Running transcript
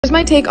Here's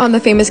my take on the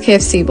famous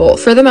KFC bowl.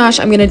 For the mash,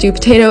 I'm going to do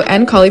potato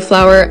and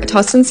cauliflower,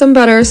 toss in some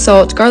butter,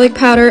 salt, garlic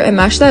powder, and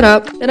mash that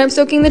up. Then I'm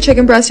soaking the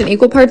chicken breast in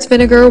equal parts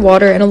vinegar,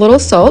 water, and a little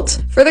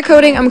salt. For the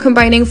coating, I'm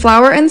combining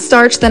flour and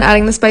starch, then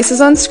adding the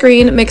spices on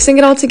screen, mixing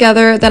it all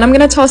together. Then I'm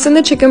going to toss in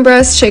the chicken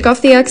breast, shake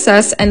off the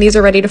excess, and these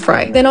are ready to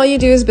fry. Then all you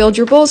do is build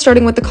your bowl,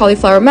 starting with the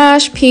cauliflower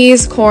mash,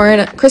 peas,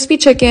 corn, crispy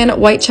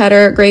chicken, white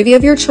cheddar, gravy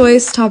of your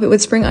choice, top it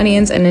with spring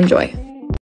onions, and enjoy.